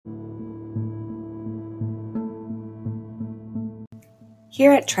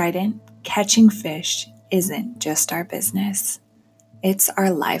Here at Trident, catching fish isn't just our business. It's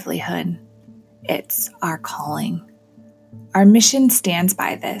our livelihood. It's our calling. Our mission stands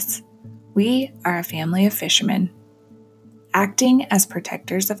by this. We are a family of fishermen, acting as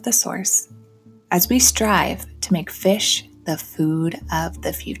protectors of the source, as we strive to make fish the food of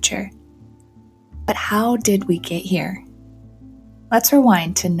the future. But how did we get here? Let's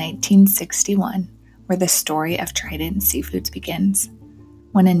rewind to 1961, where the story of Trident Seafoods begins,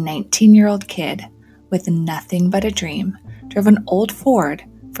 when a 19-year-old kid with nothing but a dream drove an old Ford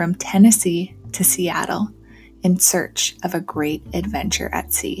from Tennessee to Seattle in search of a great adventure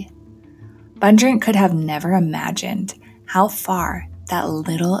at sea. Bundrant could have never imagined how far that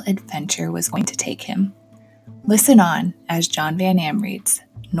little adventure was going to take him. Listen on as John VanAmerogen reads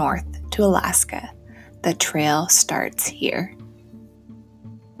North to Alaska. The trail starts here.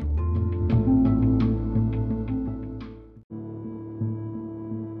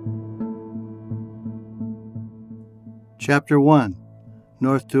 Chapter 1,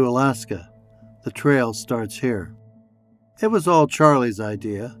 North to Alaska. The trail starts here. It was all Charlie's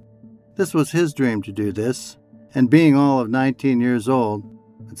idea. This was his dream to do this, and being all of 19 years old,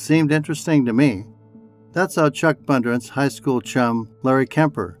 it seemed interesting to me. That's how Chuck Bundrant's high school chum, Larry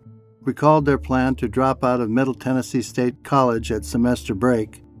Kemper, recalled their plan to drop out of Middle Tennessee State College at semester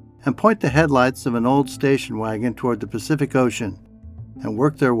break and point the headlights of an old station wagon toward the Pacific Ocean and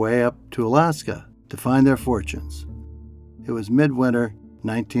work their way up to Alaska to find their fortunes. It was midwinter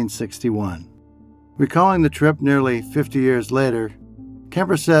 1961. Recalling the trip nearly 50 years later,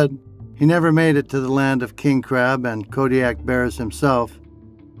 Kemper said he never made it to the land of king crab and Kodiak bears himself,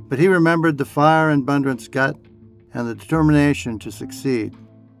 but he remembered the fire in Bundrant's gut and the determination to succeed.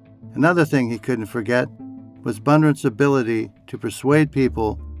 Another thing he couldn't forget was Bundrant's ability to persuade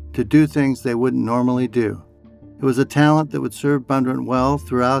people to do things they wouldn't normally do. It was a talent that would serve Bundrant well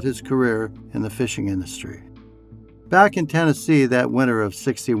throughout his career in the fishing industry. Back in Tennessee that winter of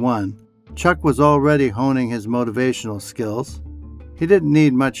 '61, Chuck was already honing his motivational skills. He didn't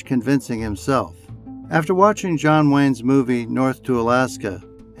need much convincing himself. After watching John Wayne's movie North to Alaska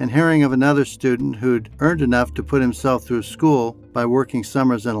and hearing of another student who'd earned enough to put himself through school by working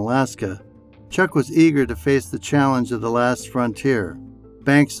summers in Alaska, Chuck was eager to face the challenge of the last frontier,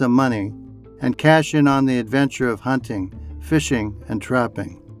 bank some money, and cash in on the adventure of hunting, fishing, and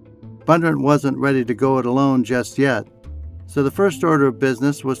trapping. Bundrant wasn't ready to go it alone just yet, so the first order of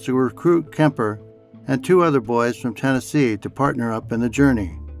business was to recruit Kemper and two other boys from Tennessee to partner up in the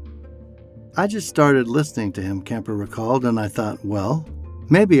journey. I just started listening to him, Kemper recalled, and I thought, well,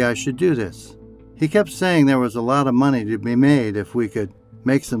 maybe I should do this. He kept saying there was a lot of money to be made if we could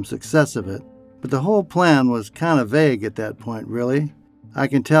make some success of it, but the whole plan was kind of vague at that point, really. I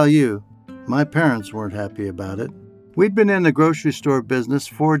can tell you, my parents weren't happy about it. We'd been in the grocery store business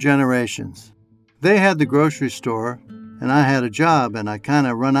 4 generations. They had the grocery store, and I had a job, and I kind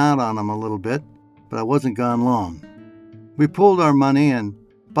of run out on them a little bit, but I wasn't gone long. We pooled our money and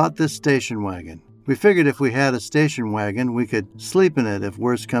bought this station wagon. We figured if we had a station wagon, we could sleep in it if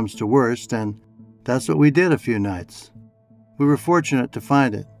worst comes to worst, and that's what we did a few nights. We were fortunate to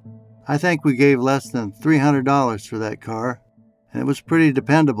find it. I think we gave less than $300 for that car, and it was pretty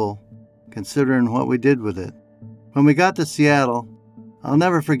dependable, considering what we did with it. When we got to Seattle, I'll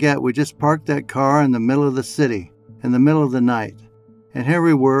never forget we just parked that car in the middle of the city, in the middle of the night, and here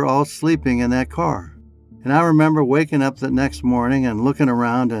we were all sleeping in that car. And I remember waking up the next morning and looking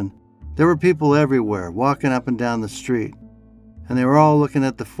around, and there were people everywhere walking up and down the street, and they were all looking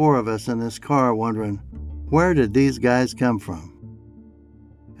at the 4 of us in this car wondering, where did these guys come from?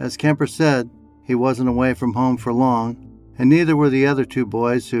 As Kemper said, he wasn't away from home for long, and neither were the other 2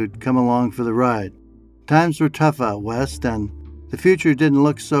 boys who'd come along for the ride. Times were tough out west, and the future didn't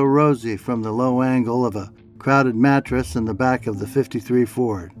look so rosy from the low angle of a crowded mattress in the back of the '53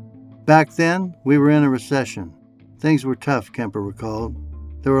 Ford. Back then, we were in a recession. Things were tough, Kemper recalled.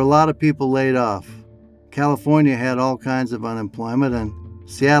 There were a lot of people laid off. California had all kinds of unemployment, and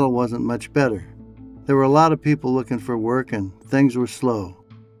Seattle wasn't much better. There were a lot of people looking for work, and things were slow.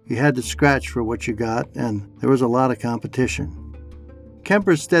 You had to scratch for what you got, and there was a lot of competition.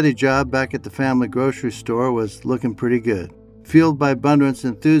 Kemper's steady job back at the family grocery store was looking pretty good. Fueled by Bundrant's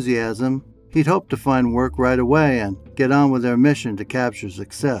enthusiasm, he'd hoped to find work right away and get on with their mission to capture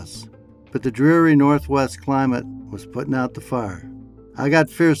success. But the dreary northwest climate was putting out the fire. I got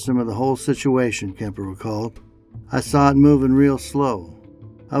fearsome of the whole situation, Kemper recalled. I saw it moving real slow.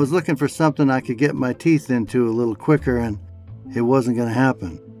 I was looking for something I could get my teeth into a little quicker, and it wasn't going to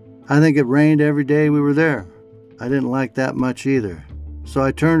happen. I think it rained every day we were there. I didn't like that much either. So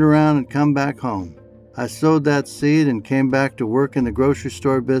I turned around and come back home. I sowed that seed and came back to work in the grocery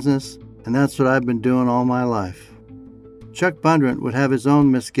store business, and that's what I've been doing all my life. Chuck Bundrant would have his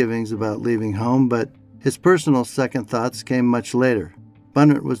own misgivings about leaving home, but his personal second thoughts came much later.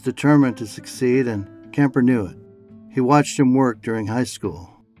 Bundrant was determined to succeed, and Kemper knew it. He watched him work during high school.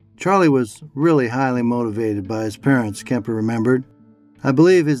 Charlie was really highly motivated by his parents, Kemper remembered. I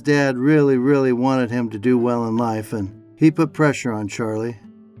believe his dad really wanted him to do well in life, and he put pressure on Charlie.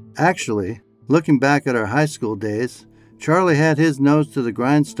 Actually, looking back at our high school days, Charlie had his nose to the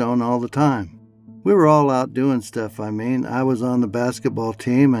grindstone all the time. We were all out doing stuff, I was on the basketball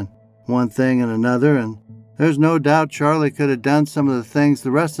team and one thing and another, and there's no doubt Charlie could have done some of the things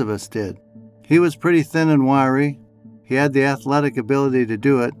the rest of us did. He was pretty thin and wiry. He had the athletic ability to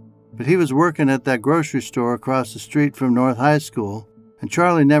do it, but he was working at that grocery store across the street from North High School, and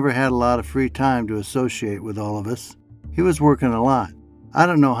Charlie never had a lot of free time to associate with all of us. He was working a lot. I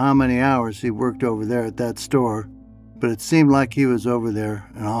don't know how many hours he worked over there at that store, but it seemed like he was over there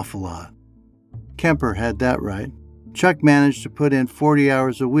an awful lot. Kemper had that right. Chuck managed to put in 40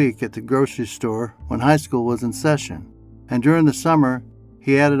 hours a week at the grocery store when high school was in session, and during the summer,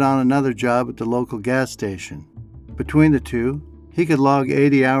 he added on another job at the local gas station. Between the two, he could log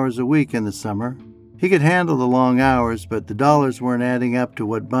 80 hours a week in the summer. He could handle the long hours, but the dollars weren't adding up to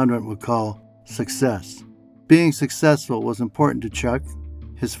what Bundrant would call success. Being successful was important to Chuck.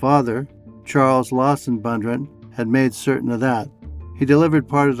 His father, Charles Lawson Bundrant, had made certain of that. He delivered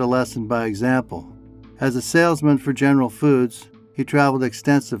part of the lesson by example. As a salesman for General Foods, he traveled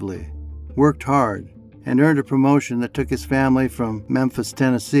extensively, worked hard, and earned a promotion that took his family from Memphis,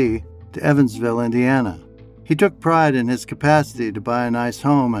 Tennessee, to Evansville, Indiana. He took pride in his capacity to buy a nice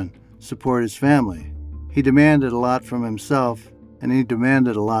home and support his family. He demanded a lot from himself, and he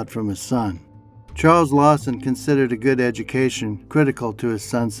demanded a lot from his son. Charles Lawson considered a good education critical to his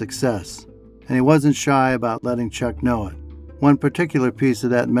son's success, and he wasn't shy about letting Chuck know it. One particular piece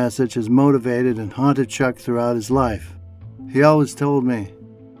of that message has motivated and haunted Chuck throughout his life. He always told me,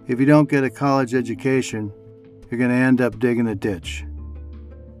 if you don't get a college education, you're going to end up digging a ditch.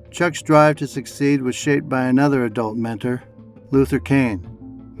 Chuck's drive to succeed was shaped by another adult mentor, Luther Kane,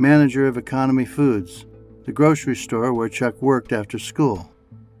 manager of Economy Foods, the grocery store where Chuck worked after school.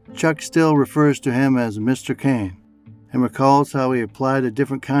 Chuck still refers to him as Mr. Kane and recalls how he applied a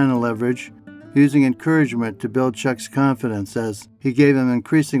different kind of leverage, using encouragement to build Chuck's confidence as he gave him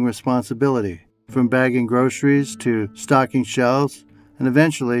increasing responsibility, from bagging groceries to stocking shelves and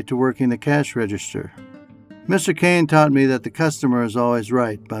eventually to working the cash register. Mr. Kane taught me that the customer is always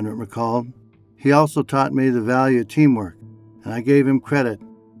right, Bundrant recalled. He also taught me the value of teamwork, and I gave him credit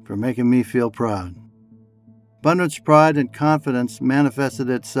for making me feel proud. Bundrant's pride and confidence manifested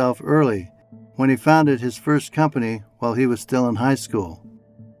itself early when he founded his first company while he was still in high school.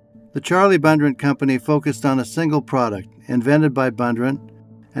 The Charlie Bundrant Company focused on a single product invented by Bundrant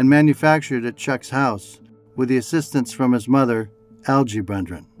and manufactured at Chuck's house with the assistance from his mother, Algie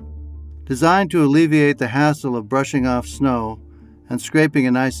Bundrant. Designed to alleviate the hassle of brushing off snow and scraping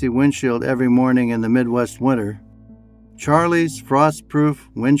an icy windshield every morning in the Midwest winter, Charlie's frost-proof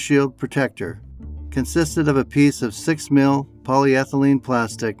windshield protector consisted of a piece of 6mm polyethylene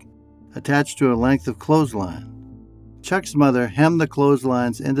plastic attached to a length of clothesline. Chuck's mother hemmed the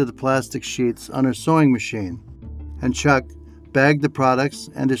clotheslines into the plastic sheets on her sewing machine, and Chuck bagged the products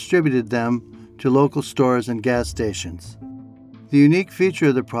and distributed them to local stores and gas stations. The unique feature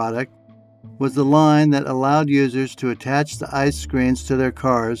of the product was the line that allowed users to attach the ice screens to their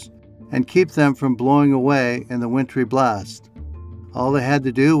cars and keep them from blowing away in the wintry blast. All they had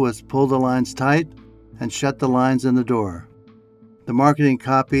to do was pull the lines tight and shut the lines in the door. The marketing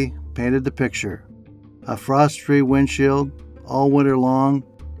copy painted the picture. A frost-free windshield all winter long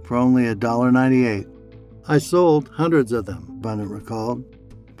for only $1.98. I sold hundreds of them, Bundrant recalled,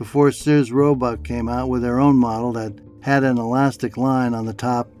 before Sears Roebuck came out with their own model that had an elastic line on the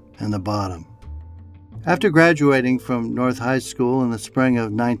top and the bottom. After graduating from North High School in the spring of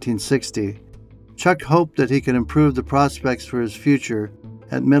 1960, Chuck hoped that he could improve the prospects for his future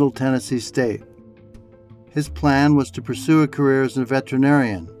at Middle Tennessee State. His plan was to pursue a career as a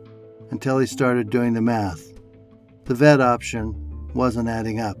veterinarian until he started doing the math. The vet option wasn't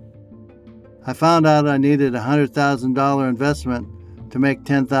adding up. I found out I needed a $100,000 investment to make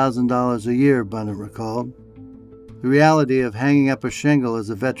 $10,000 a year, Bundrant recalled. The reality of hanging up a shingle as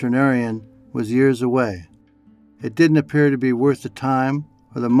a veterinarian was years away. It didn't appear to be worth the time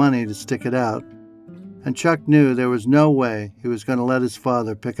or the money to stick it out, and Chuck knew there was no way he was going to let his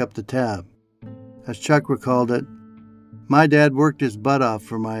father pick up the tab. As Chuck recalled it, my dad worked his butt off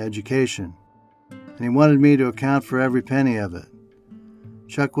for my education, and he wanted me to account for every penny of it.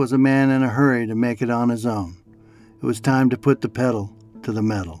 Chuck was a man in a hurry to make it on his own. It was time to put the pedal to the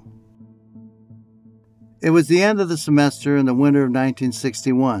metal. It was the end of the semester in the winter of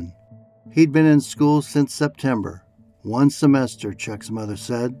 1961. He'd been in school since September. 1 semester, Chuck's mother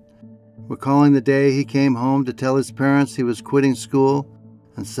said, recalling the day he came home to tell his parents he was quitting school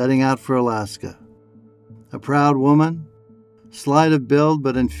and setting out for Alaska. A proud woman, slight of build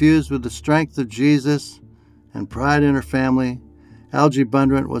but infused with the strength of Jesus and pride in her family, Algie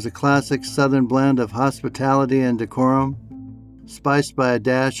Bundrant was a classic Southern blend of hospitality and decorum, spiced by a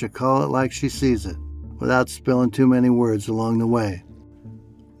dash of call it like she sees it, without spilling too many words along the way.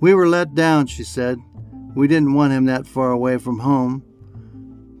 We were let down, she said. We didn't want him that far away from home,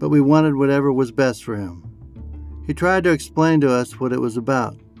 but we wanted whatever was best for him. He tried to explain to us what it was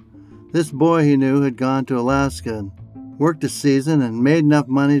about. This boy he knew had gone to Alaska and worked a season and made enough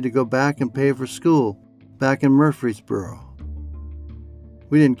money to go back and pay for school back in Murfreesboro.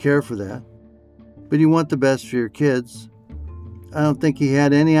 We didn't care for that, but you want the best for your kids. I don't think he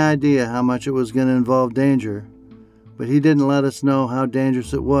had any idea how much it was going to involve danger, but he didn't let us know how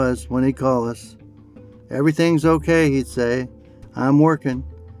dangerous it was when he'd call us. Everything's okay, he'd say. I'm working.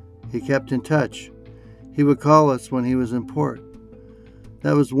 He kept in touch. He would call us when he was in port.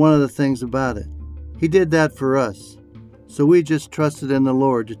 That was one of the things about it. He did that for us, so we just trusted in the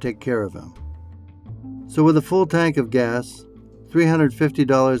Lord to take care of him. So with a full tank of gas,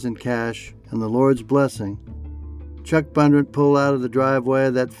 $350 in cash, and the Lord's blessing, Chuck Bundrant pulled out of the driveway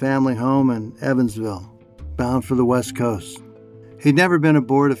of that family home in Evansville, bound for the West Coast. He'd never been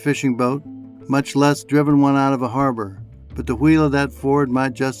aboard a fishing boat, much less driven one out of a harbor, but the wheel of that Ford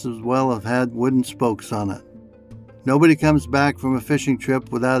might just as well have had wooden spokes on it. Nobody comes back from a fishing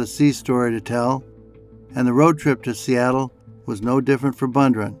trip without a sea story to tell, and the road trip to Seattle was no different for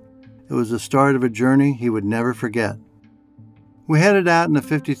Bundrant. It was the start of a journey he would never forget. We headed out in a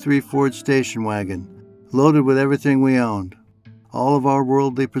 '53 Ford station wagon, loaded with everything we owned, all of our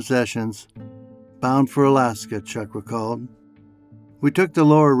worldly possessions, bound for Alaska, Chuck recalled. We took the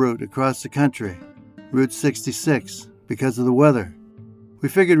lower route across the country, Route 66, because of the weather. We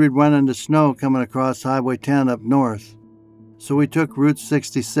figured we'd run into snow coming across Highway 10 up north, so we took Route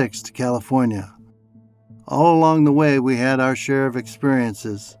 66 to California. All along the way, we had our share of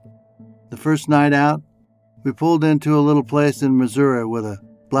experiences. The first night out, we pulled into a little place in Missouri with a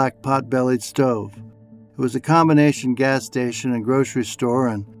black pot-bellied stove. It was a combination gas station and grocery store,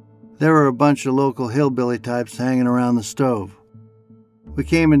 and there were a bunch of local hillbilly types hanging around the stove. We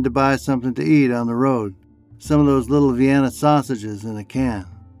came in to buy something to eat on the road, some of those little Vienna sausages in a can.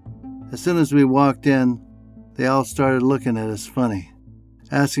 As soon as we walked in, they all started looking at us funny,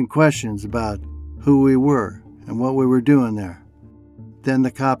 asking questions about who we were and what we were doing there. Then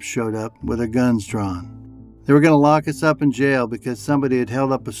the cops showed up with their guns drawn. They were going to lock us up in jail because somebody had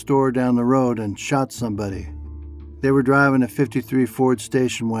held up a store down the road and shot somebody. They were driving a '53 Ford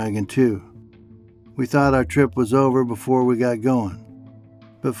station wagon too. We thought our trip was over before we got going.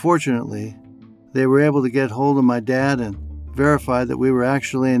 But fortunately, they were able to get hold of my dad and verify that we were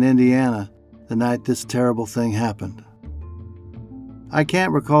actually in Indiana the night this terrible thing happened. I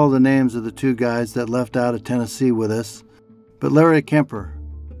can't recall the names of the 2 guys that left out of Tennessee with us, but Larry Kemper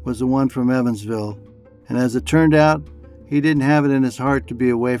was the one from Evansville, and as it turned out, he didn't have it in his heart to be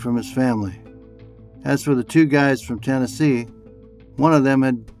away from his family. As for the 2 guys from Tennessee, one of them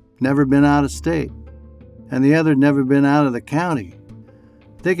had never been out of state, and the other had never been out of the county.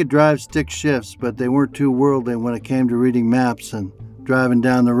 They could drive stick shifts, but they weren't too worldly when it came to reading maps and driving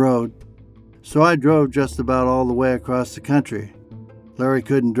down the road. So I drove just about all the way across the country. Larry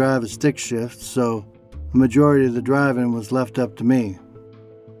couldn't drive a stick shift, so the majority of the driving was left up to me.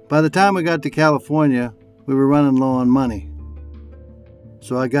 By the time we got to California, we were running low on money.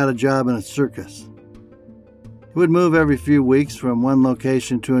 So I got a job in a circus. It would move every few weeks from one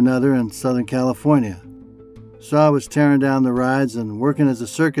location to another in Southern California. So I was tearing down the rides and working as a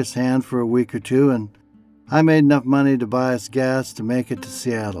circus hand for a week or 2, and I made enough money to buy us gas to make it to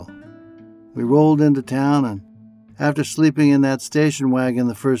Seattle. We rolled into town, and after sleeping in that station wagon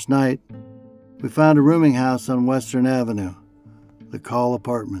the first night, we found a rooming house on Western Avenue, the Call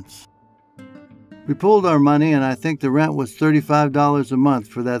Apartments. We pooled our money, and I think the rent was $35 a month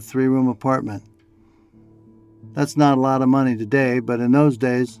for that 3-room apartment. That's not a lot of money today, but in those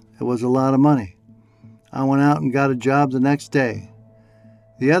days, it was a lot of money. I went out and got a job the next day.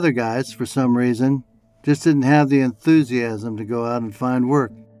 The other guys, for some reason, just didn't have the enthusiasm to go out and find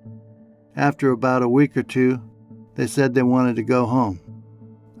work. After about a week or 2, they said they wanted to go home.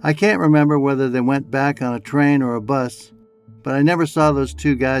 I can't remember whether they went back on a train or a bus, but I never saw those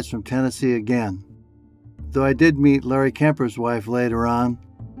 2 guys from Tennessee again. though I did meet Larry Kemper's wife later on.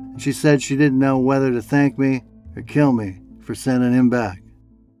 She said she didn't know whether to thank me or kill me for sending him back.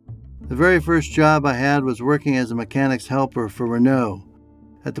 The very first job I had was working as a mechanic's helper for Renault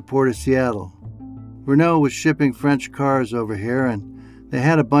at the Port of Seattle. Renault was shipping French cars over here, and they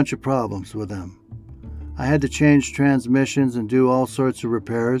had a bunch of problems with them. I had to change transmissions and do all sorts of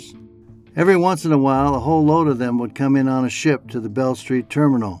repairs. Every once in a while, a whole load of them would come in on a ship to the Bell Street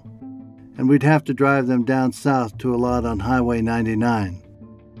terminal, and we'd have to drive them down south to a lot on Highway 99.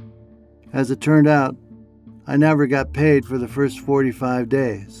 As it turned out, I never got paid for the first 45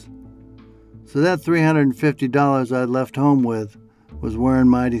 days. So that $350 I'd left home with was wearing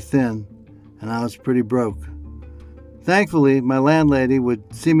mighty thin, and I was pretty broke. Thankfully, my landlady would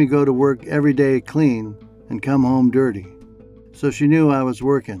see me go to work every day clean and come home dirty, so she knew I was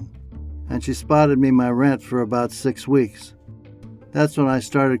working, and she spotted me my rent for about 6 weeks. That's when I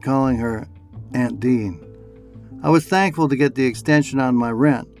started calling her Aunt Dean. I was thankful to get the extension on my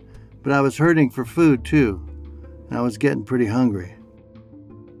rent, but I was hurting for food too, and I was getting pretty hungry.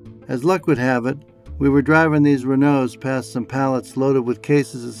 As luck would have it, we were driving these Renaults past some pallets loaded with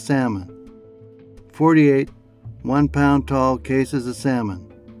cases of salmon. 48 1-pound tall cases of salmon.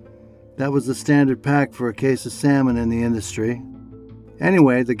 That was the standard pack for a case of salmon in the industry.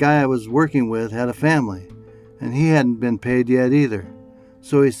 Anyway, the guy I was working with had a family, and he hadn't been paid yet either.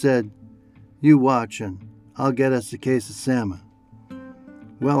 So he said, "You watch and I'll get us a case of salmon."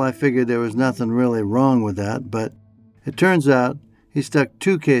 Well, I figured there was nothing really wrong with that, but it turns out he stuck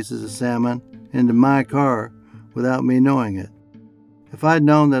 2 cases of salmon into my car without me knowing it. If I'd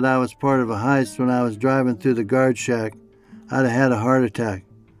known that I was part of a heist when I was driving through the guard shack, I'd have had a heart attack.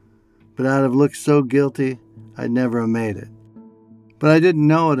 But I'd have looked so guilty, I'd never have made it. But I didn't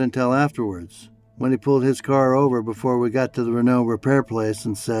know it until afterwards, when he pulled his car over before we got to the Renault repair place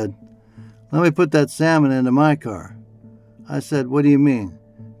and said, "Let me put that salmon into my car." I said, "What do you mean,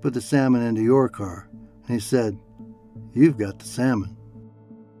 put the salmon into your car?" And he said, "You've got the salmon."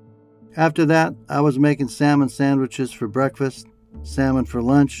 After that, I was making salmon sandwiches for breakfast, salmon for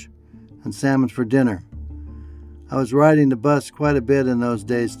lunch, and salmon for dinner. I was riding the bus quite a bit in those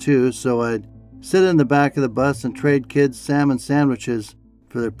days too, so I'd sit in the back of the bus and trade kids salmon sandwiches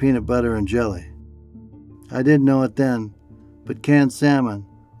for their peanut butter and jelly. I didn't know it then, but canned salmon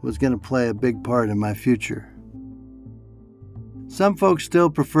was going to play a big part in my future. Some folks still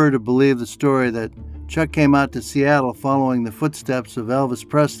prefer to believe the story that Chuck came out to Seattle following the footsteps of Elvis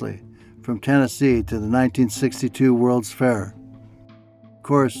Presley from Tennessee to the 1962 World's Fair. Of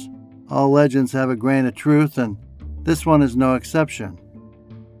course, all legends have a grain of truth, and this one is no exception.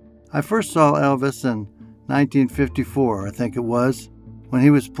 I first saw Elvis in 1954, I think it was, when he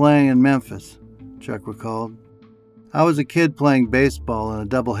was playing in Memphis, Chuck recalled. I was a kid playing baseball in a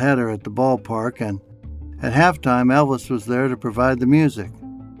doubleheader at the ballpark, and at halftime Elvis was there to provide the music.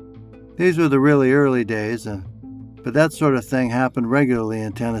 These were the really early days, but that sort of thing happened regularly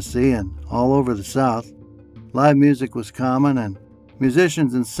in Tennessee and all over the South. Live music was common, and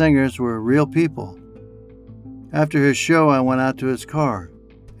musicians and singers were real people. After his show, I went out to his car,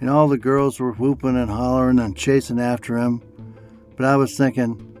 and all the girls were whooping and hollering and chasing after him, but I was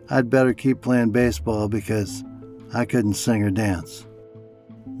thinking I'd better keep playing baseball because I couldn't sing or dance.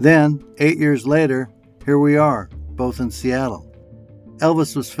 Then, 8 years later, here we are, both in Seattle.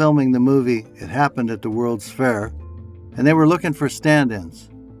 Elvis was filming the movie It Happened at the World's Fair, and they were looking for stand-ins.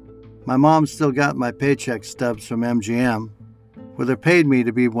 My mom still got my paycheck stubs from MGM, where they paid me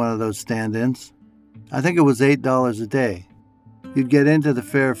to be one of those stand-ins. I think it was $8 a day. You'd get into the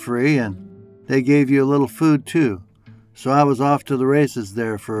fair free, and they gave you a little food too, so I was off to the races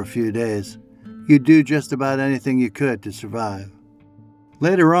there for a few days. You'd do just about anything you could to survive.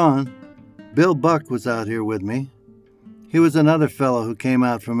 Later on, Bill Buck was out here with me. He was another fellow who came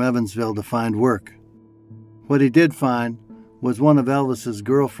out from Evansville to find work. What he did find was one of Elvis's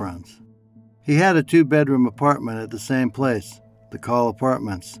girlfriends. He had a 2-bedroom apartment at the same place, the Call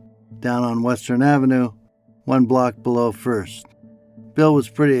Apartments, down on Western Avenue, 1 block below First. Bill was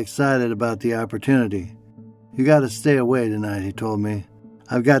pretty excited about the opportunity. "You got to stay away tonight," he told me.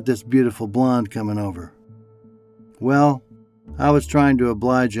 "I've got this beautiful blonde coming over." Well, I was trying to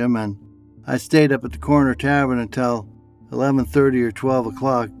oblige him, and I stayed up at the corner tavern until 11:30 or 12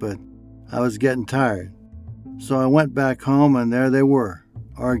 o'clock, but I was getting tired. So I went back home, and there they were,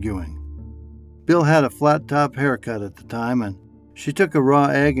 arguing. Bill had a flat-top haircut at the time, and she took a raw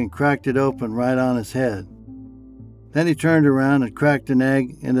egg and cracked it open right on his head. Then he turned around and cracked an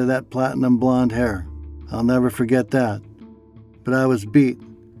egg into that platinum blonde hair. I'll never forget that. But I was beat,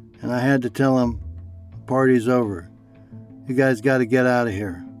 and I had to tell him, "Party's over. You guys got to get out of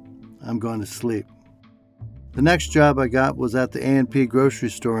here. I'm going to sleep." The next job I got was at the A&P grocery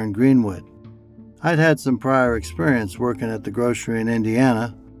store in Greenwood. I'd had some prior experience working at the grocery in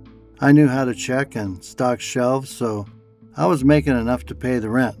Indiana. I knew how to check and stock shelves, so I was making enough to pay the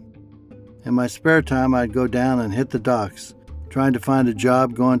rent. In my spare time, I'd go down and hit the docks, trying to find a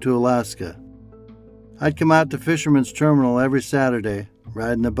job going to Alaska. I'd come out to Fisherman's Terminal every Saturday,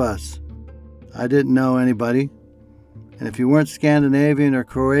 riding a bus. I didn't know anybody, and if you weren't Scandinavian or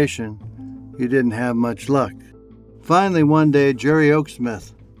Croatian, you didn't have much luck. Finally, one day, Jerry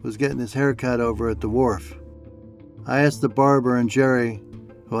Oaksmith was getting his hair cut over at the wharf. I asked the barber and Jerry,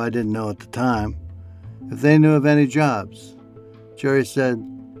 who I didn't know at the time, if they knew of any jobs. Jerry said,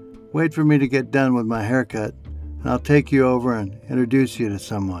 "Wait for me to get done with my haircut, and I'll take you over and introduce you to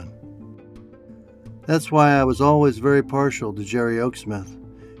someone." That's why I was always very partial to Jerry Oaksmith.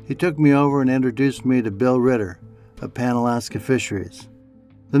 He took me over and introduced me to Bill Ritter of Pan-Alaska Fisheries.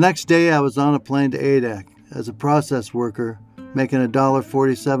 The next day I was on a plane to Adak as a process worker, making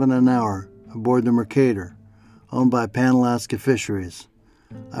 $1.47 an hour aboard the Mercator, owned by Pan-Alaska Fisheries.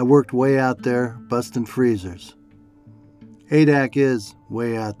 I worked way out there, busting freezers. Adak is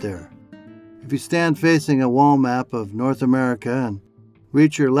way out there. If you stand facing a wall map of North America and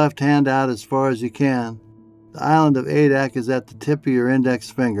reach your left hand out as far as you can, the island of Adak is at the tip of your index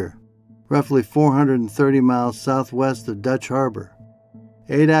finger, roughly 430 miles southwest of Dutch Harbor.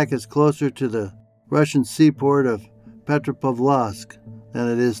 Adak is closer to the Russian seaport of Petropavlovsk than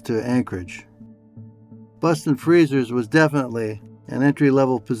it is to Anchorage. Busting freezers was definitely an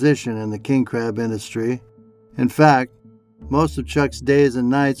entry-level position in the king crab industry. In fact, most of Chuck's days and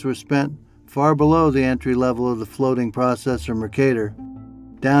nights were spent far below the entry level of the floating processor Mercator,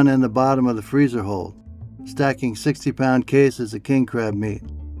 down in the bottom of the freezer hold, stacking 60-pound cases of king crab meat.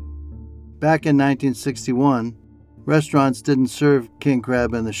 Back in 1961, restaurants didn't serve king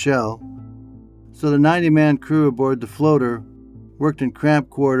crab in the shell, so the 90-man crew aboard the floater worked in cramped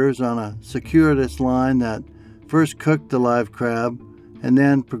quarters on a circuitous line that first cooked the live crab and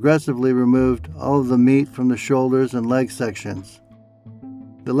then progressively removed all of the meat from the shoulders and leg sections.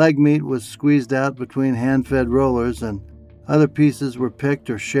 The leg meat was squeezed out between hand-fed rollers, and other pieces were picked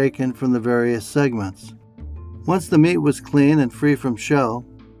or shaken from the various segments. Once the meat was clean and free from shell,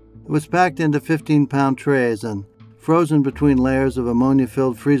 it was packed into 15-pound trays and frozen between layers of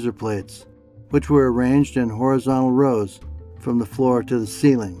ammonia-filled freezer plates, which were arranged in horizontal rows from the floor to the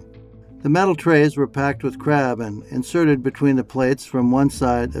ceiling. The metal trays were packed with crab and inserted between the plates from one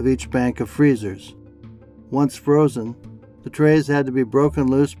side of each bank of freezers. Once frozen, the trays had to be broken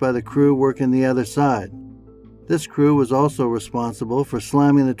loose by the crew working the other side. This crew was also responsible for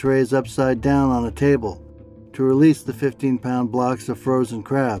slamming the trays upside down on a table to release the 15-pound blocks of frozen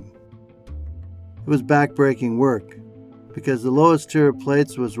crab. It was back-breaking work, because the lowest tier of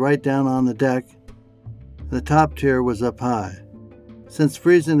plates was right down on the deck, and the top tier was up high. Since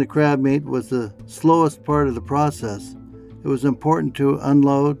freezing the crab meat was the slowest part of the process, it was important to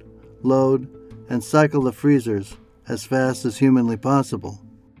unload, load, and cycle the freezers as fast as humanly possible.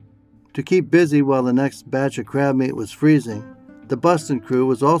 To keep busy while the next batch of crab meat was freezing, the busting crew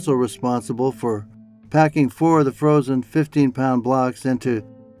was also responsible for packing 4 of the frozen 15-pound blocks into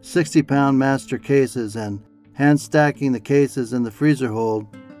 60-pound master cases and hand-stacking the cases in the freezer hold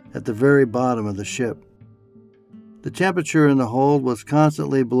at the very bottom of the ship. The temperature in the hold was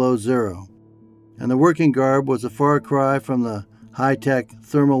constantly below zero, and the working garb was a far cry from the high-tech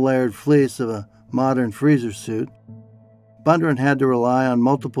thermal-layered fleece of a modern freezer suit. Bundrant had to rely on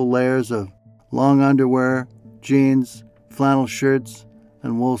multiple layers of long underwear, jeans, flannel shirts,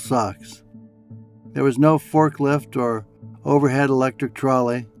 and wool socks. There was no forklift or overhead electric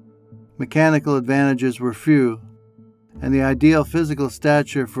trolley. Mechanical advantages were few, and the ideal physical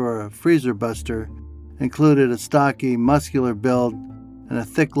stature for a freezer buster included a stocky, muscular build and a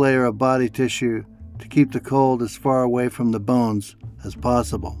thick layer of body tissue to keep the cold as far away from the bones as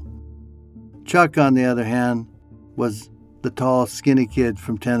possible. Chuck, on the other hand, was the tall, skinny kid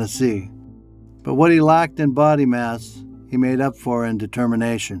from Tennessee. But what he lacked in body mass, he made up for in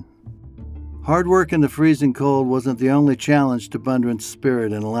determination. Hard work in the freezing cold wasn't the only challenge to Bundrant's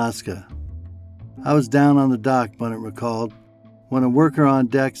spirit in Alaska. I was down on the dock, Bundrant recalled, when a worker on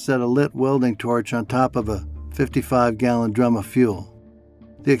deck set a lit welding torch on top of a 55-gallon drum of fuel.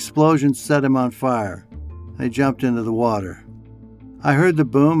 The explosion set him on fire, and he jumped into the water. I heard the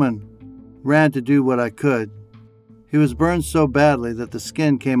boom and ran to do what I could. He was burned so badly that the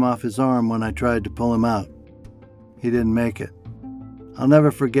skin came off his arm when I tried to pull him out. He didn't make it. I'll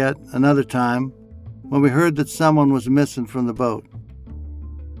never forget another time when we heard that someone was missing from the boat.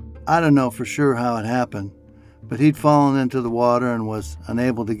 I don't know for sure how it happened, but he'd fallen into the water and was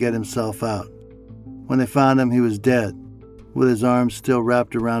unable to get himself out. When they found him, he was dead, with his arms still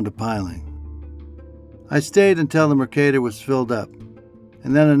wrapped around a piling. I stayed until the Mercator was filled up,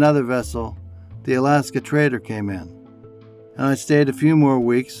 and then another vessel, the Alaska Trader, came in. And I stayed a few more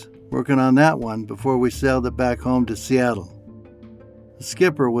weeks working on that one before we sailed it back home to Seattle. The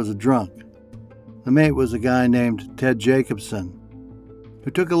skipper was a drunk. The mate was a guy named Ted Jacobson,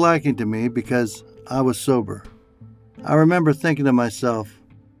 who took a liking to me because I was sober. I remember thinking to myself,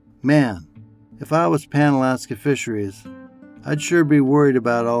 man, if I was Pan-Alaska Fisheries, I'd sure be worried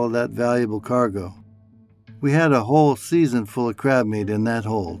about all of that valuable cargo. We had a whole season full of crab meat in that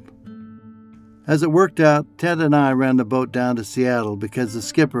hold. As it worked out, Ted and I ran the boat down to Seattle because the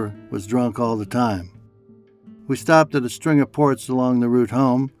skipper was drunk all the time. We stopped at a string of ports along the route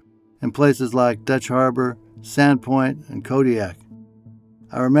home, in places like Dutch Harbor, Sandpoint, and Kodiak.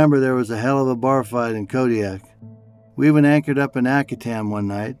 I remember there was a hell of a bar fight in Kodiak. We even anchored up in Akitam one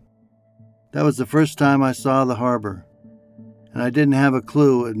night. That was the first time I saw the harbor, and I didn't have a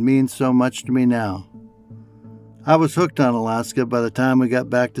clue it means so much to me now. I was hooked on Alaska by the time we got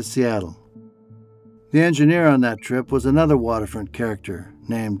back to Seattle. The engineer on that trip was another waterfront character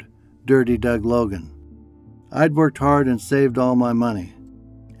named Dirty Doug Logan. I'd worked hard and saved all my money,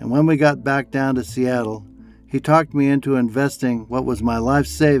 and when we got back down to Seattle, he talked me into investing what was my life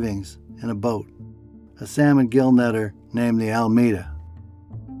savings in a boat, a salmon gill netter named the Alameda.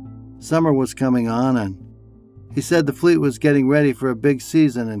 Summer was coming on, and he said the fleet was getting ready for a big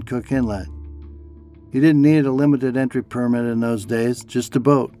season in Cook Inlet. He didn't need a limited entry permit in those days, just a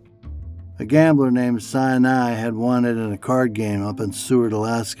boat. A gambler named Sinai had won it in a card game up in Seward,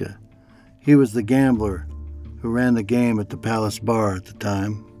 Alaska. He was the gambler who ran the game at the Palace Bar at the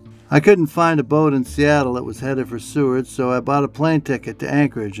time. I couldn't find a boat in Seattle that was headed for Seward, so I bought a plane ticket to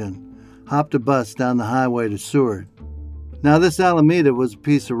Anchorage and hopped a bus down the highway to Seward. Now this Alameda was a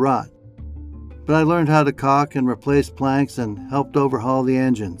piece of rot, but I learned how to caulk and replace planks and helped overhaul the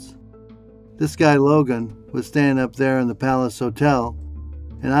engines. This guy Logan was staying up there in the Palace Hotel,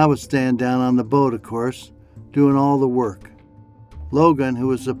 and I was staying down on the boat, of course, doing all the work. Logan, who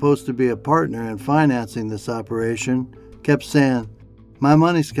was supposed to be a partner in financing this operation, kept saying, "My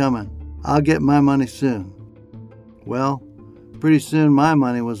money's coming. I'll get my money soon." Well, pretty soon my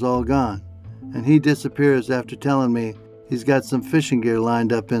money was all gone, and he disappears after telling me he's got some fishing gear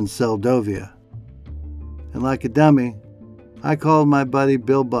lined up in Seldovia. And like a dummy, I called my buddy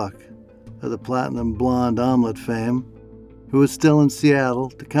Bill Buck, of the Platinum Blonde Omelet fame, who was still in Seattle,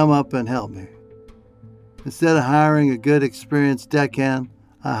 to come up and help me. Instead of hiring a good, experienced deckhand,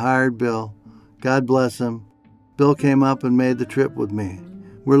 I hired Bill. God bless him. Bill came up and made the trip with me.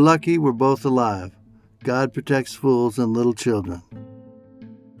 We're lucky we're both alive. God protects fools and little children.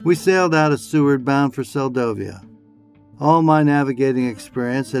 We sailed out of Seward bound for Seldovia. All my navigating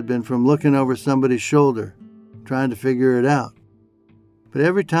experience had been from looking over somebody's shoulder, trying to figure it out. But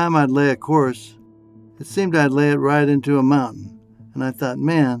every time I'd lay a course, it seemed I'd lay it right into a mountain, and I thought,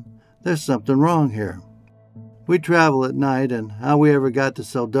 man, there's something wrong here. We'd travel at night, and how we ever got to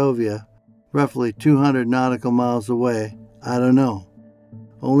Seldovia, roughly 200 nautical miles away, I don't know.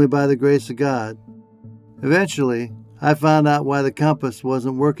 Only by the grace of God. Eventually, I found out why the compass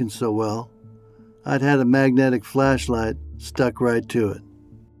wasn't working so well. I'd had a magnetic flashlight stuck right to it.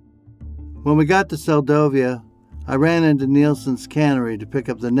 When we got to Seldovia, I ran into Nielsen's cannery to pick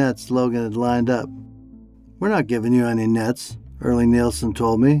up the nets Logan had lined up. "We're not giving you any nets," Early Nielsen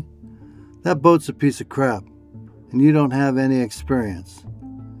told me. "That boat's a piece of crap, and you don't have any experience."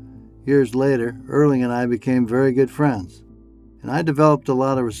 Years later, Erling and I became very good friends, and I developed a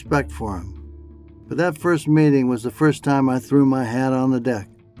lot of respect for him. But that first meeting was the first time I threw my hat on the deck.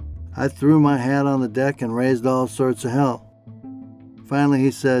 I threw my hat on the deck and raised all sorts of hell. Finally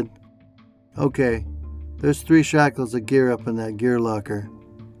he said, "Okay, there's 3 shackles of gear up in that gear locker.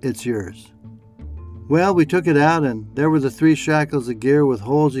 It's yours." Well, we took it out, and there were the 3 shackles of gear with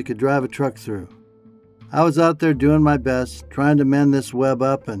holes you could drive a truck through. I was out there doing my best, trying to mend this web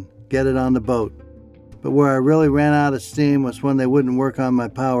up and get it on the boat. But where I really ran out of steam was when they wouldn't work on my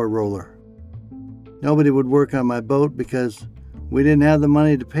power roller. Nobody would work on my boat because we didn't have the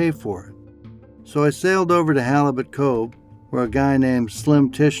money to pay for it. So I sailed over to Halibut Cove, where a guy named Slim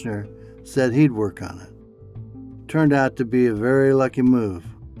Tishner said he'd work on it. Turned out to be a very lucky move,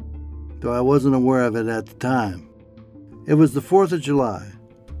 though I wasn't aware of it at the time. It was the 4th of July,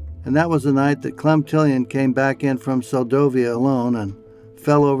 and that was the night that Clem Tillion came back in from Seldovia alone and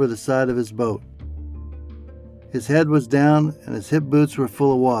fell over the side of his boat. His head was down and his hip boots were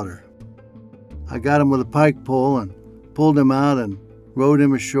full of water. I got him with a pike pole and pulled him out and rowed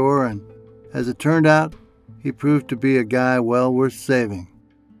him ashore, and as it turned out, he proved to be a guy well worth saving.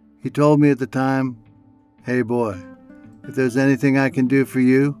 He told me at the time, Hey boy, if there's anything I can do for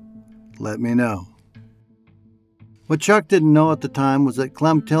you, let me know. What Chuck didn't know at the time was that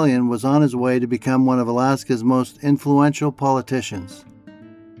Clem Tillion was on his way to become one of Alaska's most influential politicians.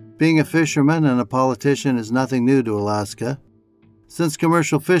 Being a fisherman and a politician is nothing new to Alaska, since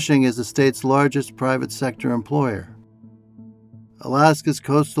commercial fishing is the state's largest private sector employer. Alaska's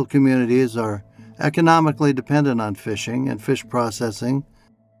coastal communities are economically dependent on fishing and fish processing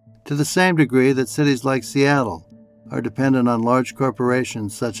to the same degree that cities like Seattle are dependent on large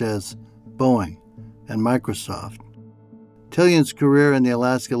corporations such as Boeing and Microsoft. Tillion's career in the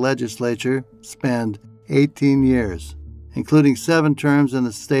Alaska legislature spanned 18 years, including 7 terms in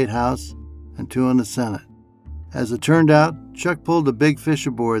the State House and 2 in the Senate. As it turned out, Chuck pulled a big fish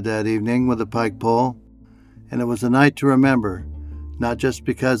aboard that evening with a pike pole, and it was a night to remember, not just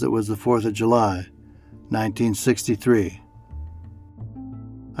because it was the 4th of July, 1963.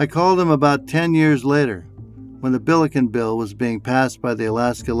 I called him about 10 years later, when the Billiken Bill was being passed by the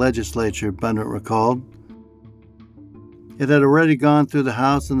Alaska legislature, Bundrant recalled. It had already gone through the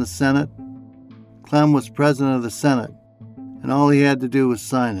House and the Senate. Clem was president of the Senate, and all he had to do was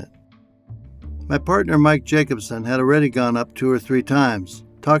sign it. My partner Mike Jacobson had already gone up 2 or 3 times,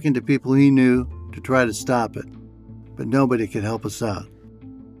 talking to people he knew to try to stop it, but nobody could help us out.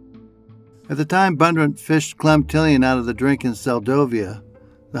 At the time Bundrant fished Clem Tillion out of the drink in Seldovia,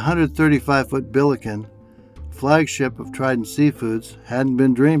 the 135-foot Billiken, flagship of Trident Seafoods, hadn't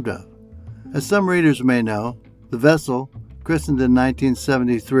been dreamed of. As some readers may know, the vessel, christened in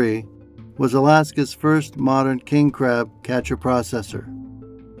 1973, was Alaska's first modern king crab catcher-processor.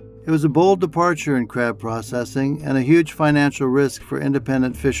 It was a bold departure in crab processing and a huge financial risk for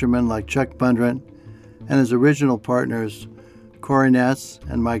independent fishermen like Chuck Bundrant and his original partners, Corey Ness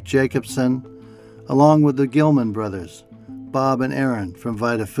and Mike Jacobson, along with the Gilman brothers, Bob and Aaron from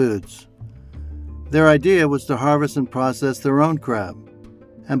Vita Foods. Their idea was to harvest and process their own crab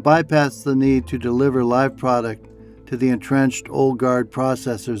and bypass the need to deliver live product to the entrenched old guard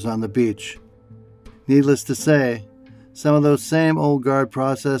processors on the beach. Needless to say, some of those same old guard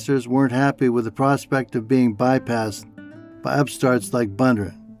processors weren't happy with the prospect of being bypassed by upstarts like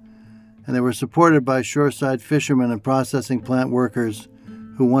Bundrant, and they were supported by shoreside fishermen and processing plant workers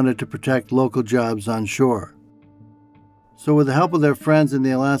who wanted to protect local jobs on shore. So with the help of their friends in the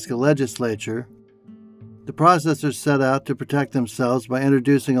Alaska legislature, the processors set out to protect themselves by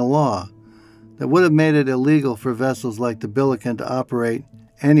introducing a law that would have made it illegal for vessels like the Billiken to operate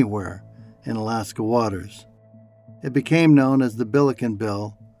anywhere in Alaska waters. It became known as the Billiken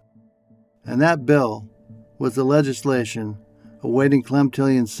Bill, and that bill was the legislation awaiting Clem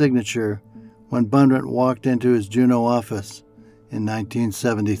Tillion's signature when Bundrant walked into his Juneau office in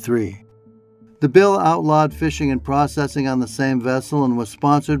 1973. The bill outlawed fishing and processing on the same vessel and was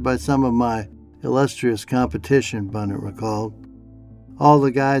sponsored by some of my illustrious competition, Bundrant recalled. All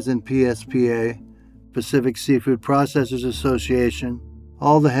the guys in PSPA, Pacific Seafood Processors Association,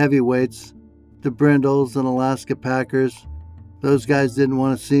 all the heavyweights, the Brindles and Alaska Packers, those guys didn't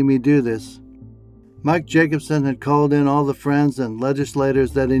want to see me do this. Mike Jacobson had called in all the friends and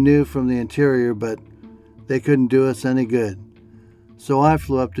legislators that he knew from the interior, but they couldn't do us any good. So I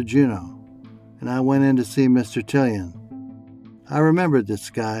flew up to Juneau, and I went in to see Mr. Tillion. I remembered this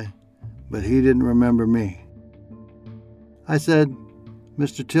guy, but he didn't remember me. I said,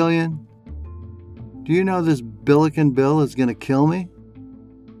 "Mr. Tillion, do you know this Billiken Bill is going to kill me?"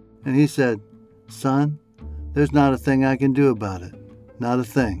 And he said, "Son, there's not a thing I can do about it. Not a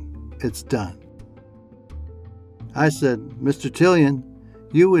thing. It's done." I said, "Mr. Tillion,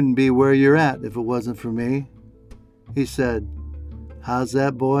 you wouldn't be where you're at if it wasn't for me." He said, "How's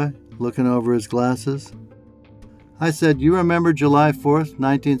that, boy?" looking over his glasses. I said, "You remember July 4th,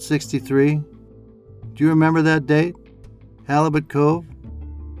 1963? Do you remember that date? Halibut Cove?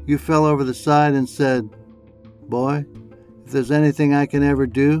 You fell over the side and said, 'Boy, if there's anything I can ever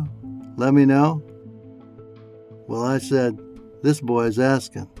do, let me know.' Well," I said, "this boy's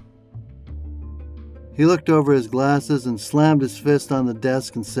asking." He looked over his glasses and slammed his fist on the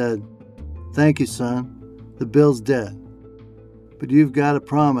desk and said, "Thank you, son. The bill's dead. But you've got to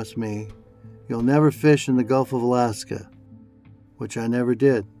promise me you'll never fish in the Gulf of Alaska," which I never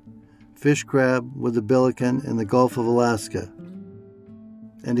did. Fish crab with the Billiken in the Gulf of Alaska.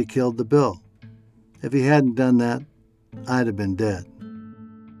 And he killed the bill. If he hadn't done that, I'd have been dead.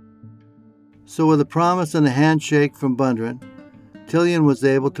 So with a promise and a handshake from Bundrant, Tillion was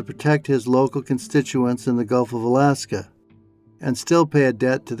able to protect his local constituents in the Gulf of Alaska and still pay a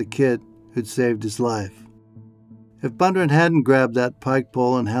debt to the kid who'd saved his life. If Bundrant hadn't grabbed that pike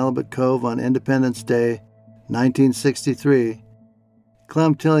pole in Halibut Cove on Independence Day, 1963,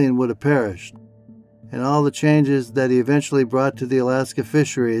 Clem Tillion would have perished, and all the changes that he eventually brought to the Alaska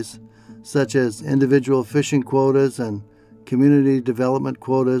fisheries, such as individual fishing quotas and community development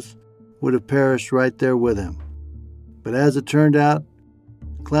quotas, would have perished right there with him. But as it turned out,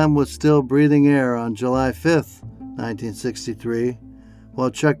 Clem was still breathing air on July 5th, 1963,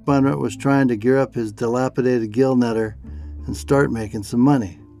 while Chuck Bundrant was trying to gear up his dilapidated gill netter and start making some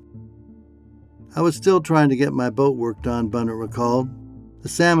money. I was still trying to get my boat worked on, Bundrant recalled. The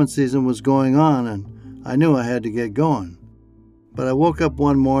salmon season was going on, and I knew I had to get going. But I woke up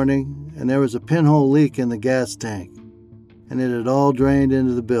one morning, and there was a pinhole leak in the gas tank, and it had all drained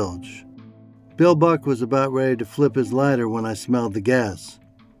into the bilge. Bill Buck was about ready to flip his lighter when I smelled the gas.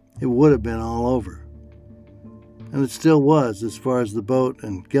 It would have been all over. And it still was, as far as the boat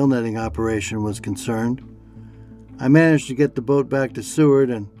and gill netting operation was concerned. I managed to get the boat back to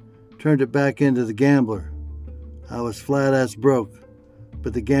Seward and turned it back into the Gambler. I was flat-ass broke,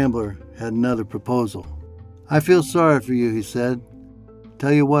 but the Gambler had another proposal. "I feel sorry for you," he said.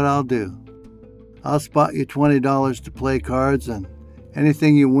 "Tell you what I'll do. I'll spot you $20 to play cards, and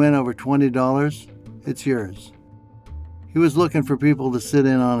anything you win over $20, it's yours." He was looking for people to sit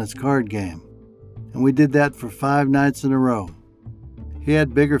in on his card game, and we did that for 5 nights in a row. He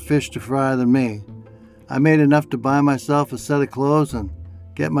had bigger fish to fry than me. I made enough to buy myself a set of clothes and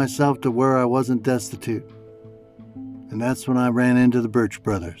get myself to where I wasn't destitute. And that's when I ran into the Birch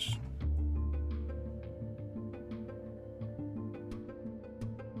Brothers.